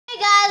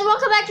guys,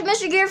 welcome back to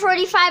Mr. Gear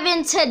 45,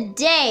 and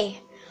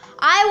today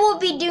I will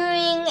be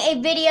doing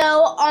a video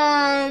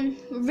on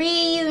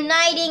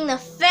reuniting the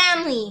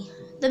family,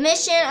 the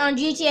mission on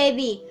GTA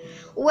V,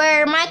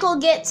 where Michael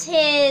gets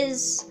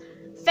his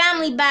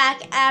family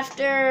back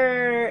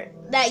after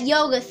that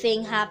yoga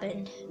thing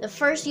happened, the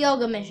first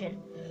yoga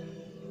mission.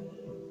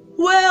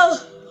 Well,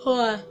 hold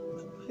on.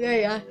 There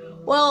you go.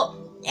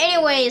 Well,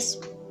 anyways,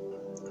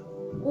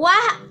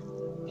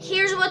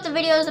 here's what the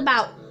video is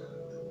about.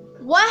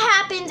 What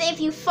happens if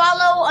you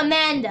follow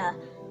Amanda?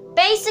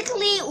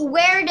 Basically,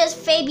 where does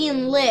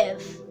Fabian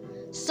live?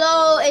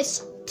 So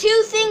it's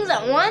two things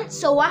at once.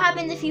 So what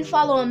happens if you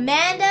follow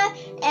Amanda,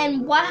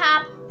 and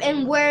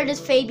where does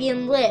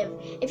Fabian live?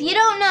 If you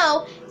don't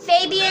know,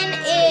 Fabian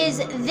is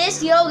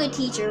this yoga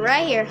teacher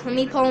right here. Let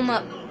me pull him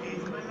up.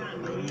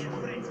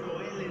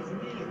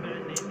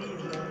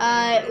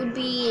 It would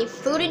be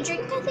food and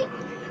drink, I think.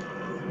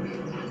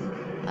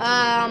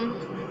 I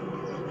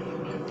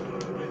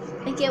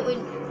think it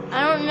would.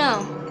 I don't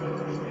know.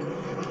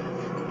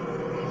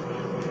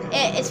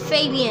 It's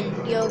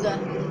Fabian Yoga.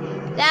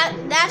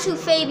 That's who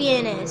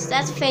Fabian is.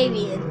 That's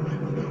Fabian.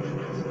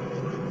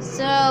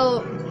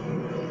 So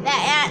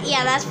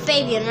that's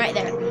Fabian right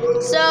there.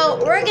 So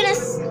we're gonna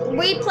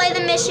replay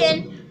the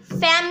mission.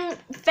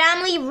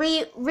 Family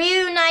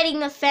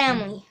reuniting the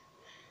family.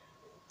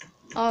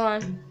 Hold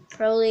on.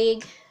 Pro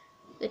League.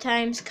 The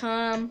time's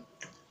come.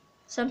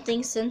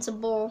 Something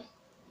sensible.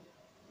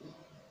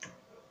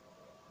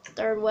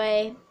 Third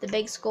way, the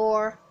big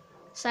score,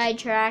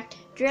 sidetracked,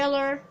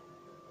 driller,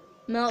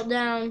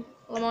 meltdown,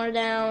 Lamar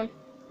down,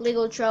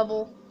 legal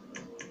trouble,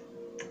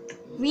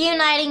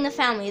 reuniting the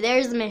family.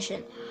 There's the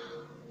mission.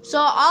 So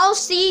I'll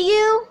see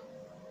you.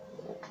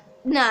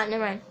 Nah,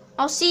 never mind.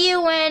 I'll see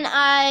you when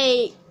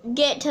I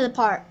get to the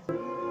part.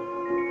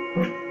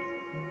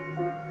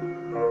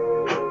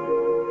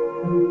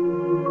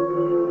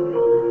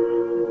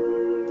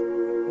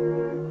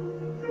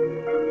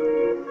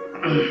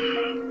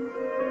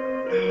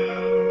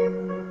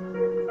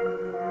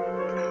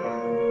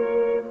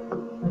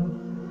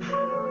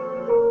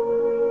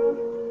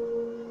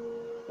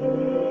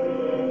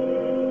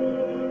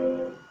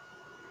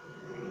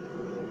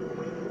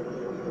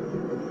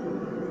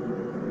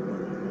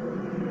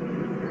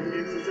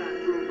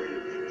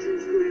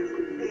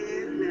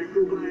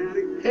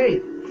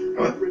 Hey.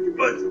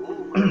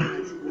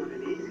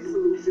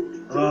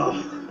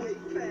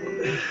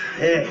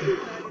 Hey.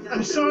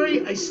 I'm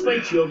sorry I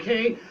spiked you,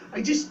 okay?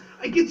 I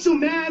get so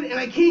mad and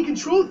I can't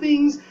control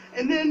things,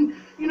 and then,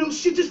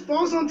 shit just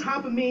falls on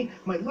top of me.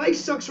 My life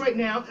sucks right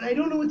now, and I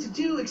don't know what to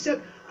do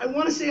except I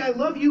want to say I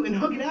love you and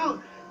hug it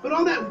out, but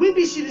all that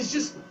wimpy shit is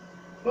just,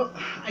 well,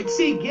 I'd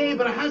say gay,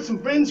 but I have some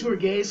friends who are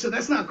gay, so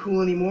that's not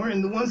cool anymore,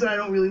 and the ones that I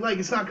don't really like,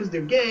 it's not because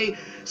they're gay,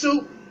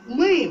 so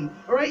lame,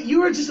 alright?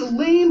 You are just a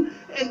lame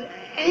and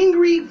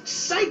angry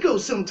psycho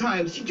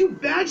sometimes. You do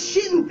bad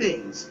shit and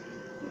things.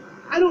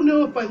 I don't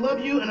know if I love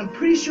you, and I'm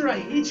pretty sure I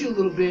hate you a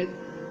little bit,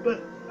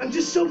 but I'm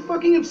just so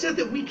fucking upset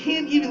that we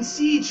can't even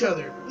see each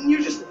other. And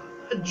you're just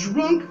a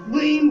drunk,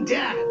 lame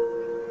dad.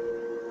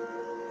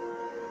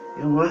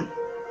 You know what?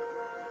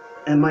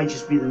 That might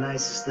just be the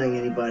nicest thing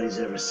anybody's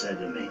ever said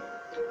to me.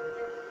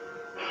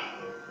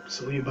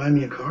 So will you buy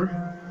me a car?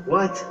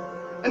 What?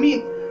 I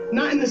mean,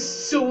 not in the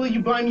so will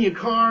you buy me a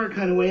car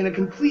kind of way, in a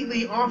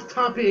completely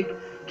off-topic,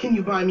 can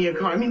you buy me a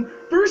car? I mean,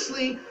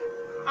 firstly,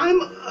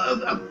 I'm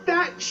a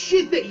fat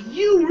shit that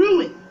you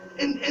ruined.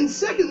 And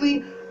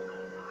secondly,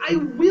 I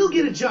will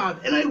get a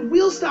job, and I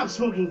will stop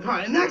smoking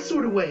pot, in that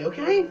sort of way,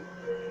 okay?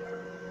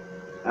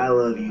 I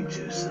love you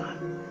too, son.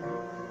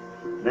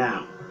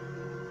 Now,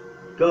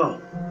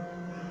 go.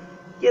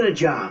 Get a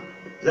job,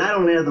 'cause I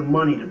don't have the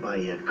money to buy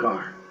you a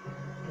car.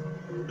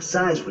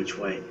 Besides which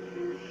way,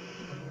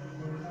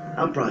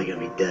 I'm probably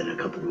gonna be dead in a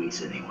couple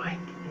weeks anyway.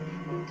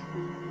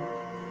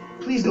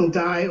 Please don't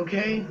die,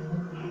 okay?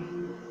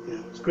 Yeah,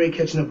 it's great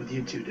catching up with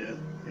you too, Dad.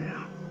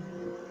 Yeah.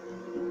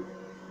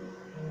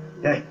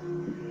 Hey,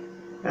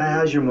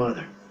 how's your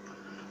mother?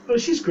 Oh,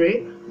 she's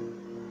great.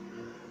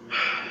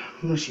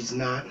 No, she's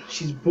not.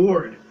 She's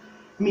bored.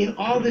 I mean,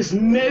 all this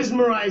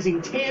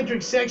mesmerizing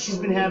tantric sex she's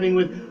been having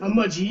with a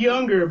much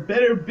younger,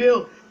 better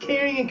built,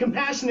 caring and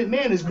compassionate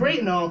man is great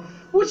and all.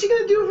 What's she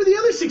gonna do for the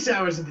other 6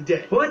 hours of the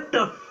day? What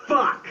the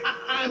fuck?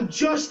 I'm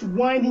just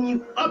winding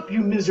you up,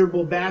 you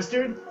miserable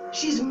bastard.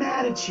 She's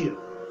mad at you.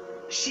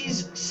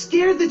 She's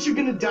scared that you're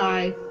gonna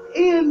die,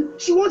 and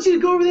she wants you to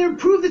go over there and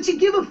prove that you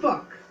give a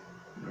fuck.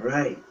 All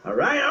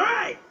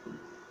right.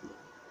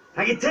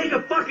 I can take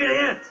a fucking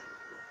hint.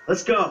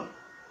 Let's go.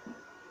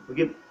 We'll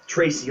get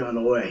Tracy on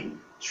the way.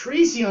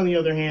 Tracy, on the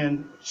other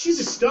hand, she's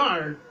a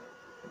star.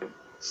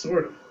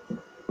 Sort of.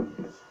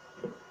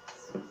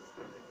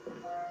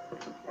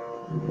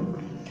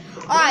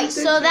 Alright,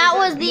 so that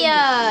was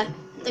the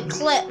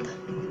clip.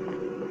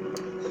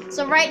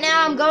 So right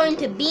now I'm going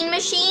to Bean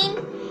Machine,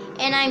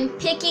 and I'm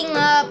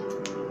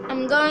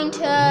going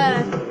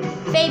to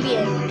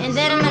Fabian, and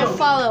then I'm gonna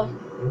follow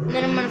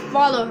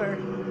her.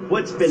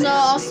 What's been So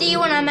I'll see you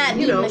when I'm at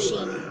Bean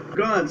Machine.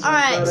 on, son.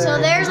 Alright, so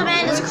there's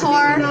Amanda's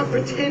car. Let's not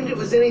pretend it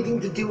was anything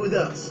to do with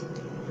us.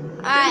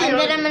 Alright, and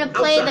then I'm gonna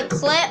play the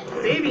clip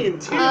Fabian,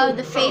 too. of the What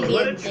a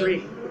Fabian thing.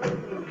 treat.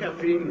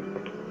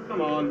 Caffeine.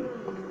 Come on.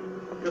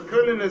 Your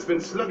curling has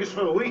been sluggish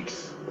for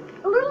weeks.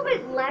 A little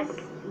bit less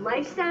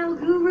lifestyle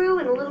guru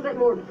and a little bit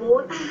more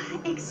boy.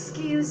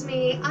 Excuse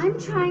me, I'm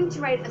trying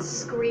to write a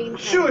screenplay.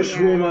 Shush,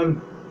 here.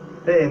 woman.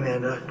 Hey,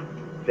 Amanda.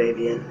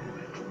 Fabian.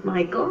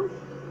 Michael.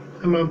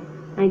 Hi, Mom.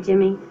 Hi,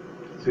 Jimmy.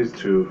 This is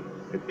true.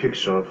 A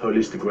picture of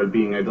holistic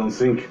well-being, I don't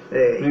think.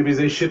 Hey. Maybe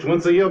they shit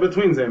once a year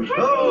between them. Hey,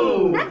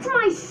 Oh! that's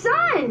my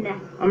son.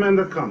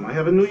 Amanda, come. I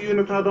have a new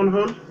unitard on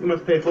hold. You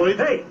must pay for it.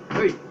 Hey,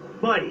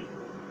 buddy.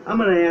 I'm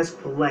gonna ask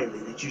politely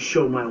that you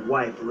show my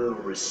wife a little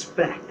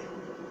respect.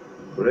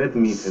 Red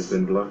meat has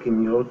been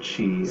blocking your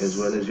chi as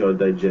well as your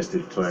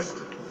digestive tract.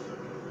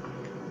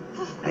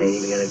 I ain't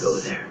even gonna go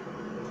there.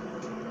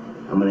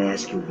 I'm gonna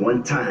ask you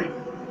one time,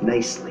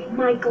 nicely.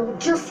 Michael,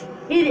 just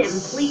hit him,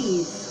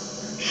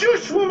 please.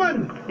 Shush,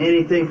 woman!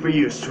 Anything for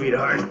you,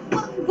 sweetheart.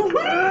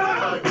 What?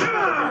 I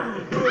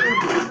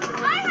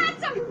had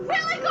some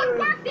really good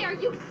work there,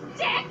 you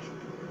dick.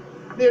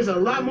 There's a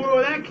lot more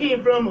where that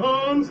came from,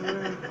 Holmes.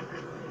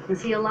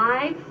 Is he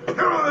alive?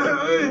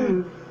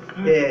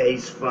 Yeah,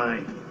 he's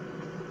fine.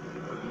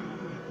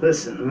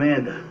 Listen,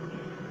 Amanda.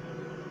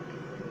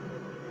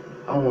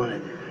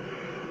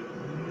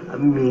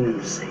 I'm meaning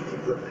to say,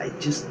 look,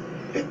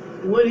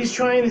 What he's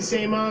trying to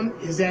say, Mom,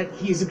 is that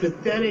he's a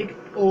pathetic,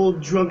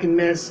 old, drunken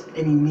mess,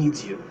 and he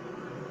needs you.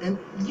 And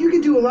you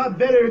could do a lot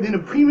better than a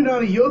prima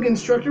donna yoga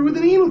instructor with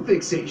an anal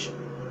fixation.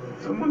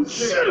 Someone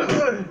Shut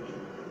up!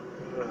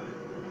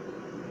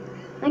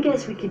 I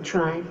guess we could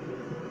try.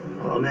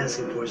 all I'm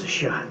asking for is a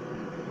shot.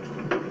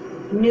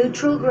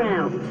 Neutral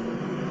ground.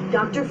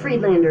 Dr.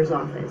 Friedlander's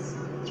office.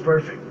 It's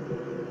perfect.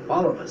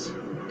 All of us.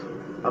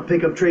 I'll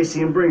pick up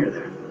Tracy and bring her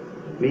there.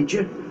 Meet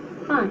you?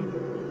 Fine.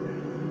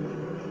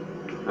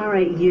 All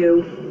right,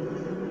 you.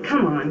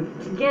 Come on,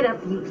 get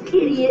up, you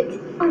idiot.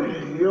 Oh,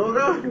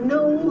 Yoga?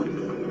 no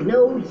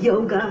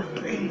yoga.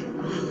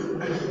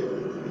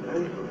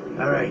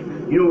 All right.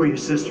 You know where your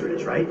sister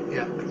is, right?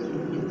 Yeah.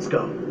 Let's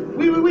go.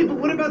 Wait, but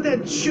what about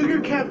that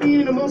sugar, caffeine,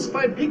 and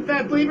emulsified pig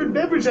fat flavored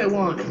beverage I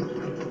want?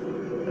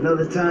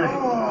 Another time.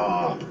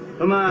 Oh,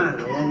 Come on.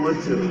 I want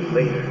one too.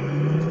 Later.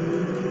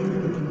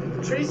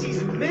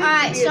 Tracy's meant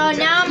Alright, to be so a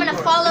now I'm gonna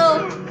tattoo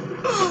follow.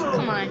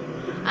 Come on.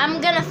 I'm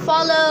gonna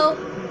follow.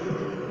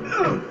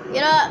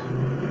 Get up.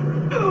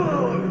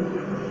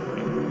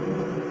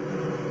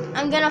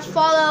 I'm gonna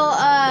follow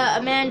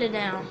Amanda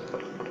now.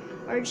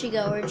 Where'd she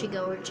go?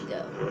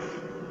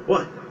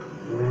 What?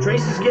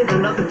 Tracy's getting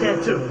another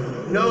tattoo.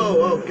 No,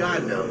 oh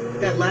God, no.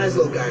 That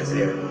Laszlo guy's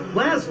there.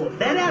 Laszlo,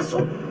 that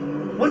asshole.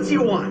 What's he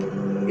want?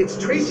 It's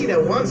Tracy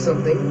that wants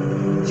something.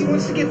 She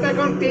wants to get back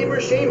on Fame or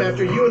Shame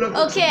after you and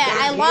Uncle Okay, Steve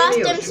got I a lost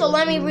cameo him, so shoot.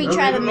 let me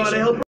retry the mission.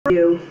 help her.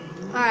 You.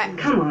 Alright,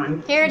 Come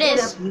on. here it Get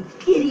is. up, you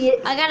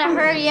idiot. I gotta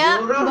hurry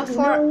up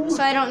before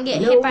so I don't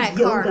get hit by a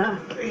car. yoga.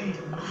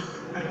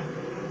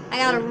 I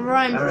gotta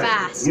run All right.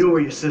 fast. You know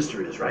where your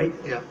sister is, right?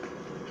 Yeah.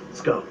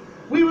 Let's go.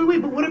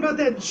 Wait, but what about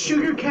that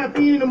sugar,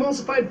 caffeine, and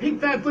emulsified pig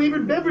fat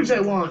flavored beverage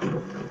I want?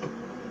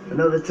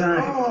 Another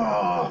time.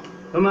 Oh,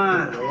 Come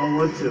on. I want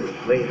one too.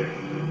 Later.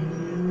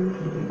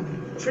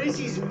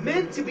 Tracy's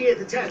meant to be at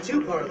the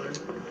tattoo parlor.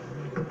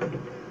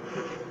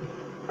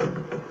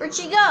 Where'd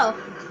she go?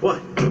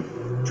 What?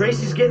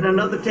 Tracy's getting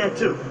another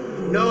tattoo.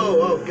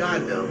 No, oh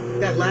God, no.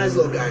 That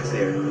Laszlo guy's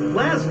there.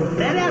 Laszlo,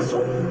 that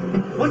asshole.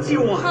 What's he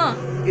want? Huh.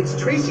 It's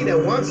Tracy that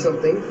wants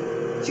something.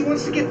 She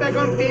wants to get back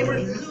on Fame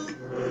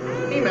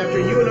after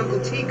you and Uncle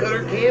T got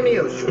her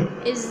cameo shoot.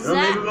 Is Well,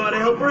 maybe we that ought to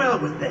help her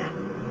out with that.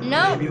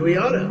 no? Maybe we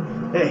oughta.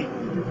 Hey,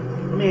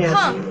 let me ask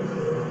Huh. you.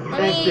 Let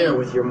Back there me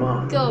with your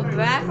mom. go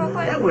back real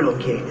quick. That went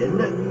okay,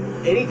 didn't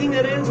it? Anything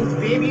that ends with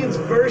Fabian's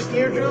first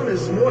eardrum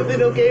is more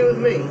than okay with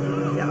me.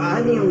 Yeah,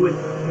 I mean with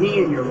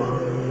me and your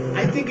mom.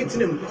 I think it's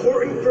an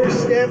important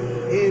first step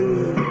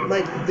in,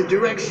 like, the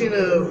direction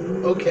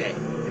of okay,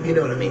 if you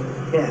know what I mean.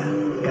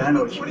 Yeah, I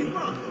know what you mean.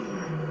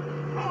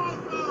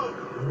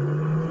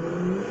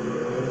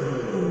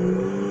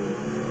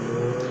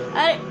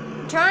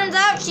 Turns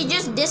out she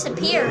just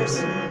disappears.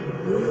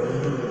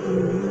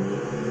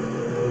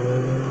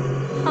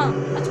 Huh,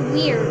 that's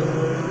weird.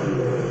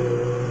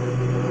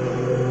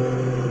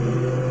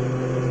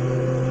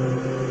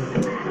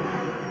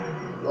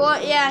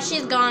 Well, yeah,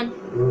 she's gone.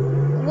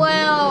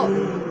 Well,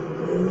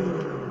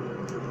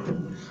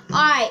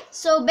 alright,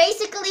 so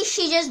basically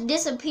she just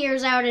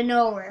disappears out of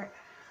nowhere.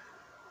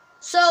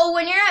 So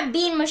when you're at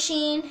Bean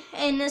Machine,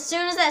 and as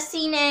soon as that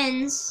scene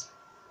ends,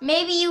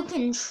 maybe you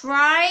can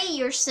try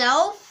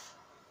yourself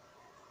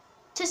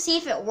to see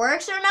if it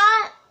works or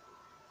not.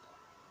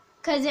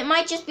 Because it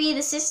might just be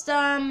the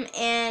system,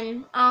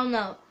 and I don't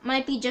know,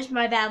 might be just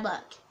my bad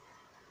luck.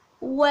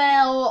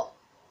 Well,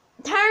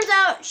 turns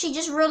out she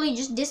just really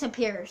just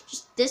disappears.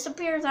 Just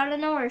disappears out of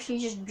nowhere. She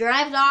just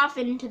drives off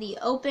into the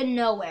open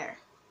nowhere.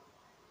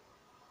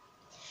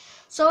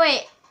 So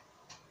wait,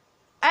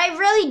 I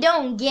really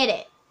don't get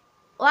it.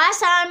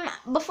 Last time,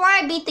 before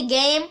I beat the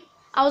game,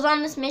 I was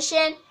on this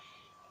mission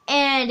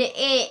and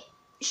it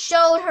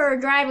showed her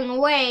driving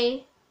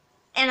away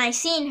and I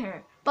seen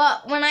her.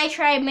 But when I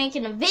tried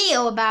making a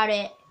video about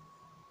it,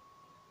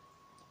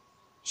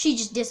 she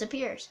just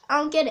disappears. I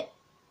don't get it.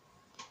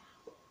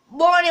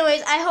 Well,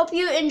 anyways, I hope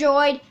you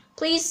enjoyed.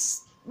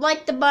 Please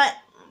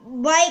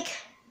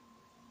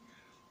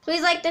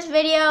please like this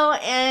video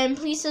and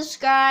please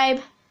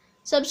subscribe.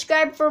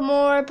 Subscribe for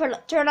more.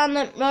 Turn on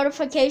the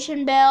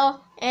notification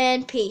bell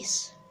and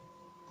peace.